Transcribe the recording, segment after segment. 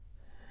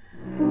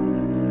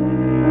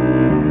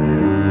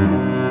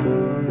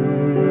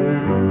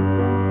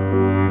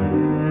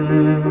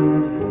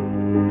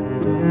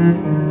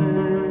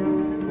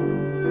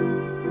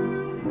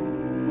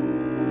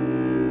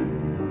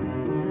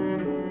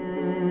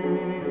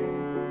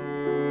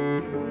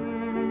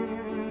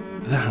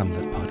The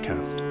Hamlet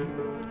Podcast,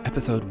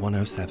 episode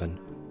 107.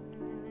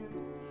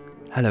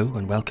 Hello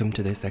and welcome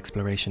to this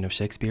exploration of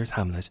Shakespeare's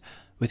Hamlet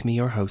with me,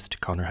 your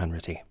host, Conor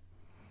Hanratty.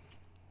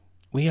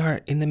 We are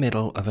in the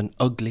middle of an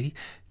ugly,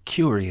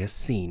 curious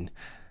scene.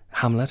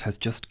 Hamlet has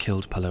just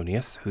killed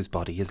Polonius, whose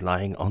body is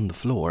lying on the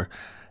floor,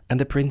 and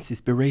the prince is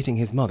berating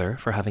his mother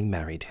for having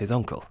married his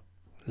uncle.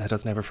 Let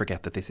us never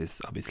forget that this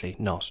is obviously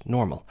not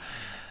normal.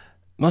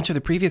 Much of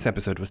the previous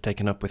episode was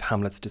taken up with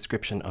Hamlet's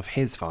description of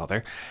his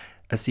father,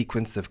 a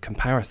sequence of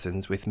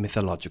comparisons with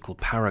mythological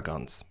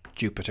paragons,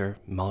 Jupiter,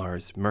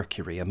 Mars,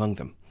 Mercury among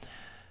them.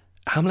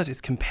 Hamlet is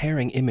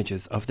comparing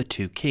images of the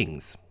two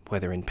kings,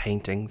 whether in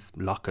paintings,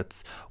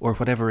 lockets, or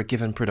whatever a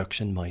given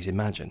production might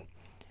imagine.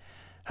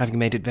 Having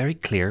made it very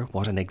clear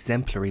what an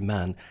exemplary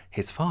man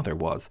his father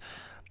was,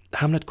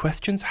 Hamlet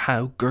questions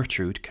how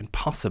Gertrude can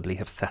possibly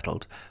have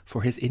settled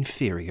for his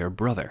inferior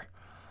brother.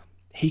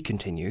 He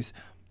continues,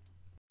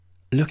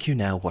 "Look you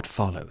now what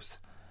follows.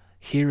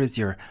 Here is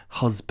your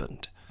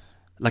husband,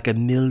 like a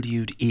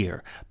mildewed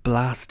ear,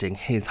 blasting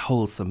his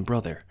wholesome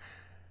brother.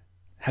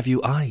 Have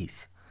you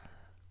eyes?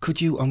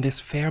 Could you on this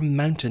fair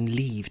mountain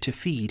leave to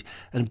feed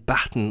and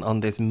batten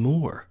on this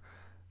moor?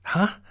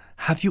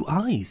 Have you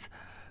eyes?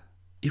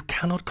 You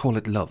cannot call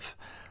it love,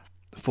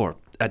 for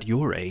at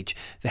your age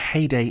the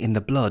heyday in the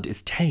blood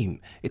is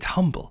tame, it's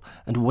humble,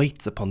 and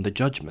waits upon the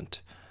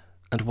judgment.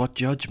 And what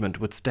judgment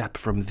would step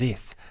from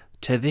this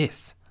to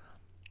this?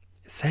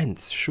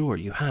 Sense, sure,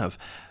 you have,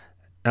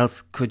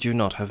 else could you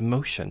not have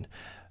motion,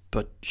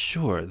 but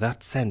sure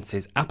that sense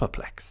is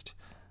apoplexed,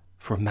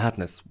 for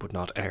madness would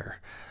not err,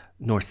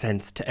 nor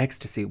sense to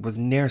ecstasy was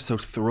ne'er so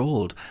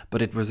thralled,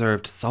 but it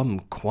reserved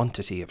some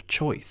quantity of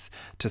choice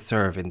to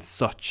serve in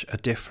such a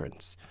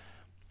difference.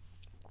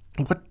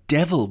 What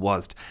devil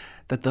was't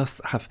that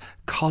thus have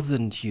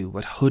cozened you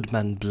at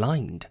hoodman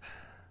blind?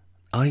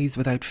 Eyes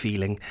without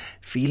feeling,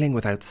 feeling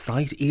without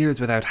sight, ears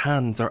without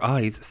hands or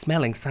eyes,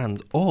 smelling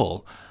sans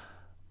all,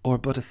 or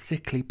but a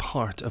sickly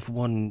part of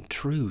one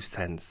true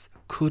sense,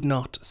 could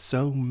not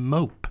so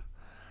mope.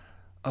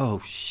 Oh,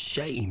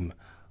 shame!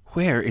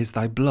 Where is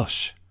thy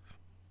blush?"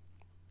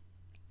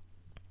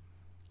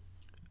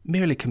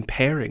 Merely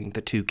comparing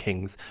the two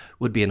kings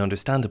would be an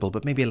understandable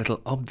but maybe a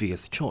little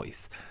obvious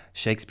choice.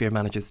 Shakespeare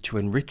manages to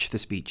enrich the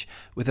speech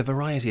with a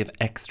variety of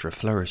extra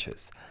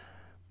flourishes.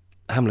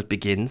 Hamlet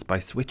begins by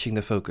switching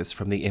the focus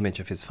from the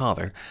image of his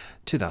father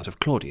to that of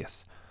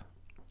Claudius.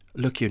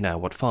 "Look you now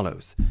what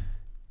follows.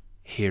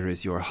 Here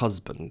is your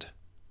husband,"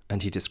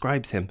 and he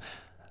describes him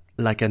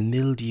like a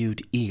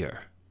mildewed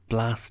ear,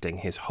 blasting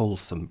his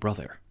wholesome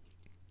brother.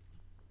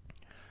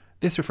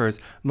 This refers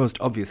most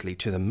obviously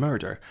to the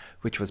murder,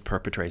 which was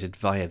perpetrated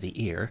via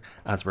the ear,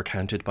 as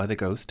recounted by the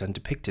ghost and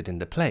depicted in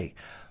the play.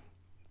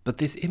 But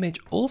this image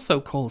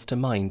also calls to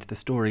mind the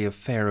story of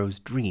Pharaoh's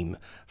dream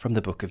from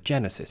the book of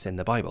Genesis in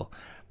the Bible.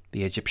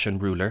 The Egyptian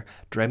ruler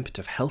dreamt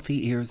of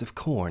healthy ears of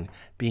corn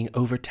being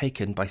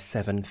overtaken by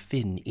 7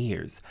 thin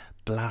ears,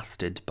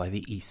 blasted by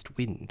the east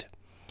wind.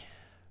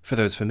 For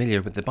those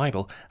familiar with the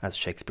Bible, as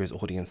Shakespeare's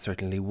audience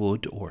certainly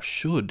would or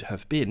should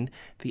have been,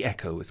 the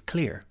echo is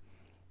clear.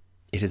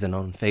 It is an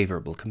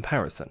unfavourable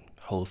comparison,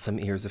 wholesome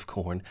ears of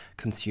corn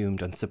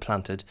consumed and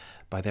supplanted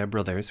by their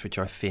brothers, which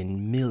are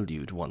thin,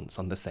 mildewed ones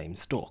on the same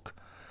stalk.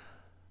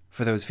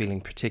 For those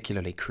feeling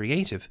particularly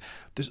creative,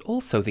 there's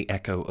also the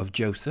echo of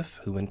Joseph,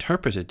 who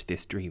interpreted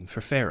this dream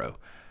for Pharaoh.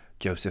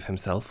 Joseph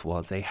himself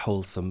was a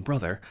wholesome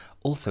brother,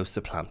 also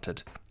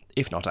supplanted,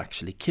 if not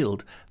actually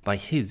killed, by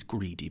his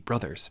greedy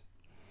brothers.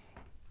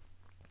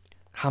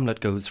 Hamlet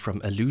goes from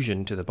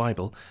allusion to the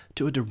Bible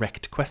to a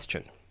direct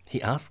question.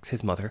 He asks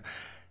his mother,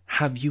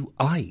 "Have you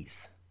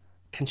eyes?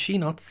 Can she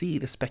not see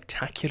the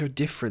spectacular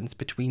difference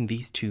between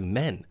these two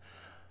men?"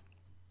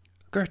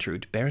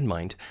 Gertrude, bear in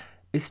mind,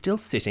 is still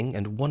sitting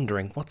and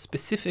wondering what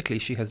specifically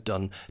she has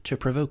done to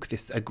provoke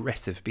this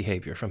aggressive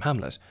behaviour from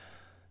Hamlet.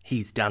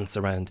 He's danced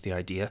around the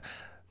idea.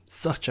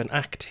 "Such an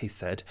act," he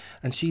said,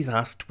 and she's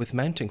asked with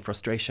mounting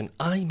frustration,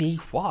 "I me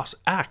what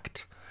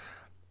act?"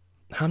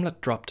 Hamlet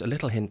dropped a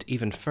little hint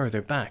even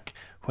further back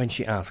when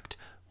she asked,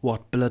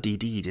 "What bloody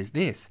deed is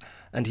this?"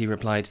 And he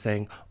replied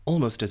saying,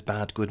 "Almost as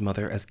bad, good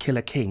mother, as kill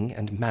a king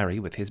and marry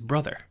with his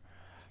brother."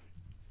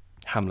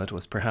 Hamlet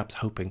was perhaps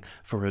hoping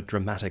for a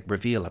dramatic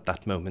reveal at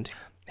that moment,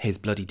 his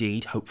bloody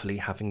deed hopefully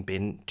having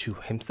been to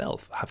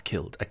himself have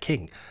killed a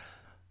king.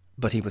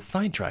 But he was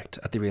sidetracked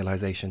at the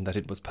realization that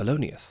it was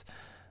Polonius,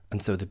 and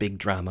so the big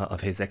drama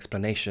of his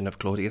explanation of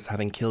Claudius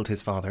having killed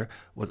his father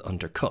was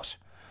undercut,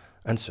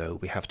 and so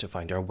we have to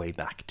find our way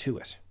back to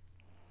it.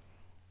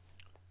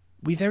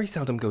 We very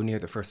seldom go near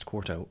the first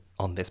quarto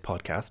on this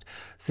podcast,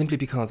 simply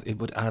because it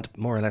would add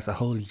more or less a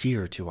whole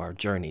year to our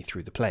journey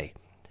through the play.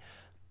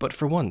 But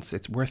for once,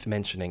 it's worth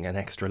mentioning an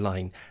extra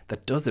line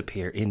that does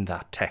appear in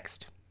that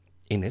text.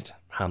 In it,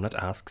 Hamlet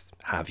asks,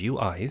 "Have you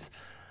eyes?"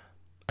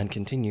 and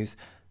continues,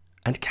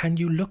 "And can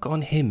you look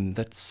on him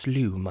that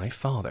slew my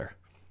father?"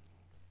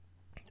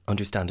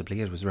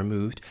 Understandably, it was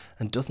removed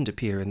and doesn't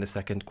appear in the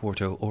second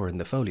quarto or in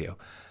the folio.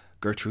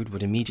 Gertrude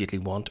would immediately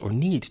want or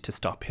need to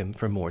stop him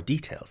for more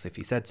details if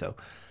he said so,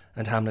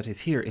 and Hamlet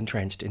is here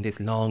entrenched in this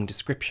long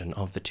description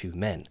of the two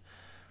men.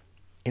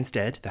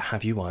 Instead, the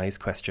 "have you eyes"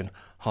 question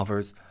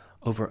hovers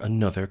over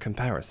another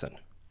comparison.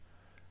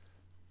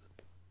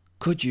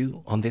 Could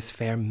you on this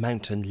fair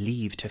mountain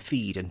leave to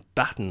feed and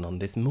batten on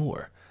this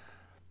moor?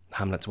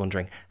 Hamlet's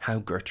wondering how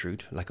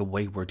Gertrude, like a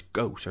wayward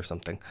goat or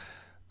something,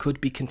 could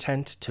be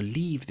content to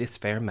leave this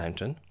fair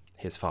mountain,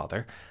 his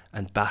father,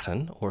 and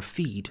batten or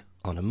feed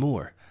on a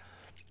moor.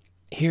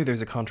 Here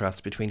there's a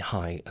contrast between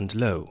high and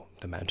low.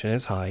 The mountain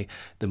is high,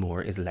 the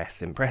moor is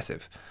less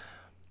impressive.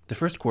 The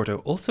first quarto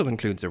also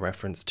includes a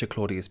reference to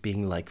Claudius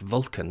being like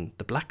Vulcan,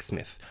 the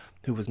blacksmith,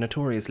 who was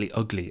notoriously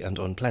ugly and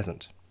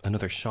unpleasant,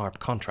 another sharp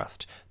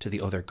contrast to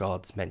the other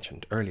gods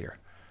mentioned earlier.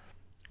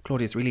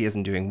 Claudius really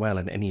isn't doing well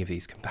in any of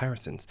these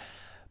comparisons,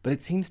 but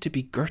it seems to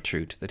be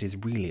Gertrude that is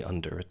really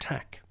under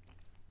attack.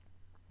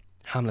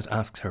 Hamlet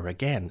asks her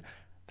again,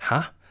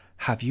 "Ha?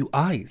 Have you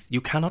eyes?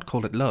 You cannot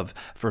call it love,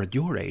 for at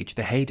your age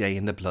the heyday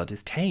in the blood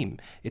is tame,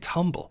 it's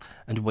humble,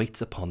 and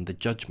waits upon the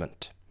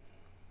judgment."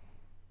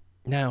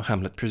 Now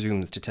Hamlet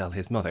presumes to tell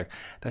his mother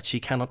that she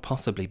cannot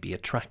possibly be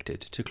attracted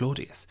to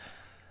Claudius.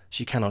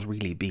 She cannot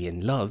really be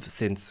in love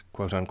since,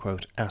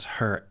 quote-unquote, at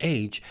her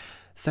age,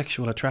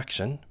 sexual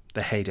attraction,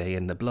 the heyday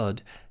in the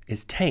blood,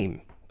 is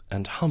tame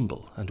and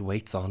humble and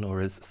waits on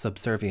or is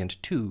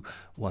subservient to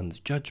one's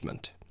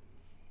judgment.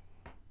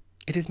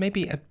 It is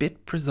maybe a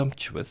bit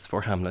presumptuous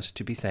for Hamlet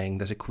to be saying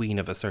that a queen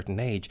of a certain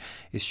age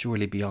is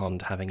surely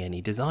beyond having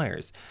any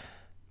desires,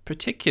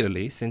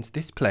 particularly since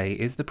this play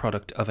is the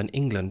product of an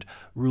England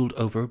ruled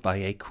over by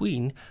a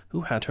queen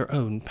who had her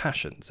own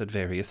passions at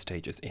various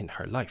stages in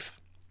her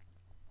life.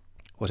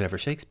 Whatever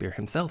Shakespeare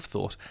himself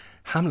thought,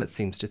 Hamlet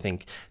seems to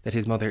think that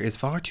his mother is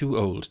far too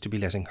old to be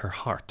letting her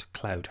heart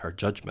cloud her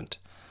judgment.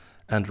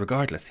 And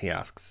regardless, he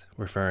asks,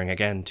 referring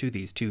again to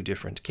these two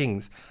different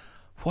kings,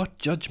 what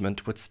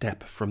judgment would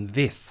step from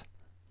this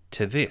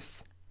to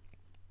this?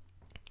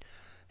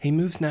 He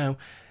moves now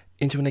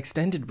into an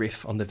extended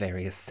riff on the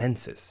various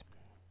senses.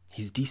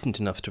 He's decent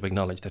enough to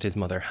acknowledge that his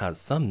mother has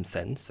some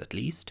sense, at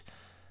least.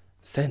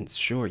 Sense,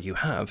 sure you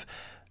have,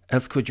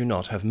 else could you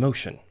not have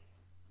motion?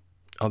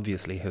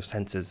 Obviously her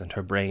senses and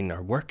her brain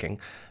are working,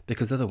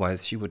 because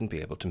otherwise she wouldn't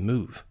be able to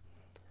move.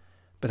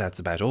 But that's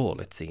about all,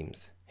 it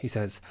seems. He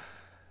says,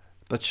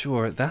 but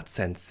sure, that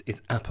sense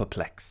is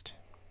apoplexed.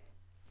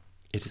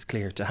 It is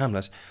clear to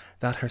Hamlet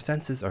that her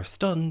senses are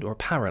stunned or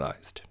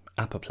paralysed,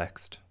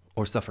 apoplexed,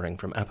 or suffering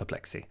from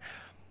apoplexy.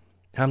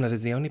 Hamlet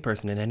is the only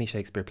person in any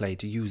Shakespeare play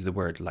to use the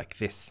word like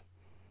this.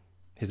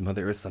 His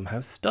mother is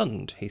somehow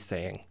stunned, he's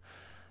saying.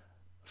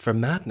 For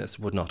madness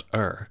would not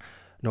err,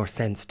 nor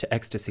sense to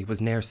ecstasy was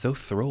ne'er so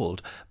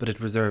thralled, but it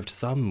reserved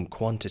some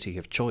quantity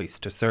of choice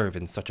to serve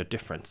in such a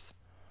difference.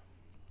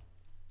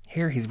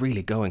 Here he's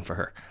really going for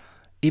her.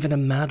 Even a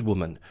mad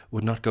woman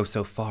would not go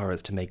so far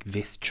as to make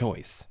this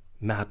choice.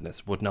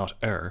 Madness would not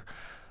err.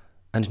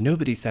 And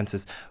nobody's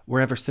senses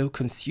were ever so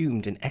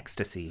consumed in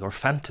ecstasy or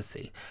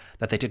fantasy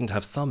that they didn't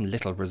have some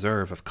little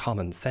reserve of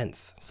common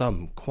sense,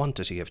 some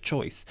quantity of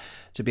choice,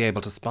 to be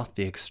able to spot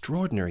the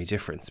extraordinary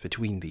difference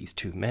between these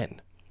two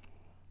men.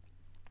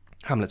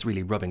 Hamlet's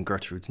really rubbing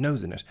Gertrude's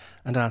nose in it,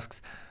 and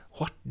asks,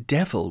 what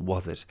devil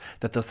was it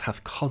that thus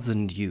hath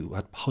cozened you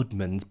at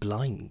Pudman's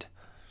blind?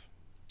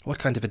 What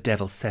kind of a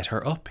devil set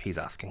her up, he's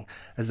asking,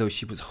 as though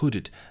she was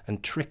hooded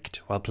and tricked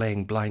while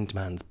playing blind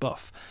man's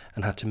buff,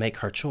 and had to make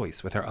her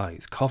choice with her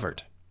eyes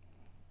covered.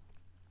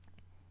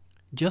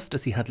 Just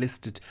as he had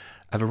listed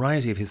a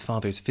variety of his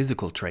father's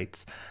physical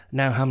traits,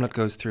 now Hamlet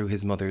goes through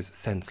his mother's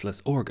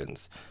senseless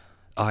organs.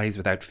 Eyes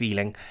without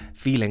feeling,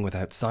 feeling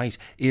without sight,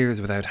 ears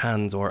without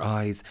hands or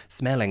eyes,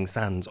 smelling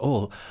sans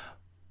all,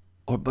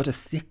 or but a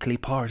sickly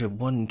part of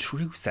one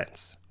true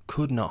sense,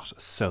 could not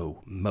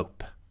so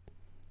mope.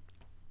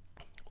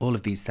 All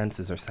of these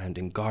senses are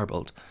sounding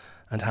garbled,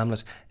 and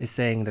Hamlet is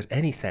saying that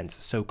any sense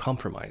so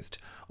compromised,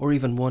 or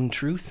even one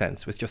true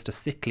sense with just a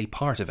sickly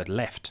part of it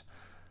left,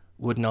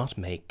 would not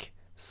make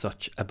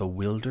such a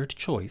bewildered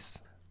choice,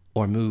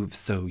 or move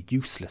so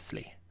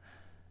uselessly.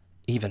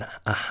 Even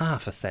a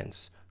half a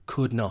sense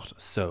could not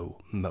so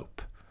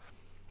mope.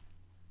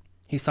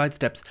 He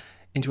sidesteps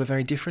into a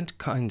very different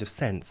kind of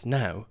sense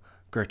now,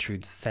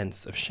 Gertrude's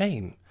sense of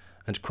shame,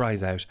 and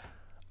cries out,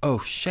 "Oh,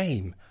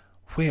 shame,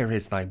 where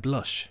is thy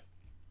blush?"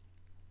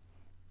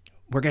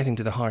 We're getting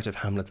to the heart of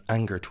Hamlet's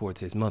anger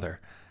towards his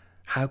mother.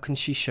 How can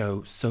she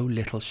show so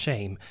little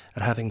shame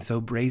at having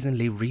so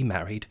brazenly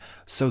remarried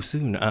so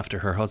soon after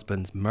her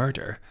husband's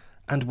murder,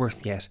 and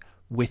worse yet,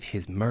 with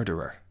his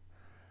murderer?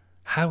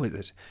 How is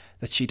it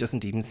that she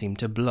doesn't even seem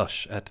to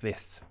blush at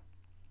this?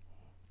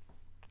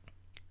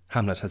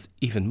 Hamlet has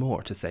even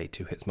more to say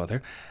to his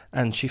mother,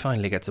 and she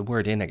finally gets a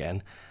word in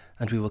again,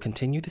 and we will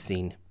continue the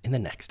scene in the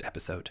next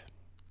episode.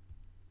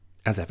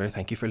 As ever,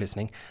 thank you for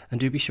listening, and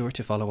do be sure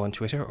to follow on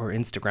Twitter or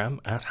Instagram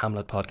at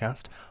Hamlet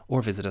Podcast,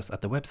 or visit us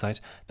at the website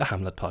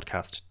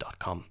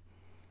thehamletpodcast.com.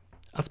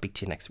 I'll speak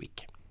to you next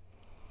week.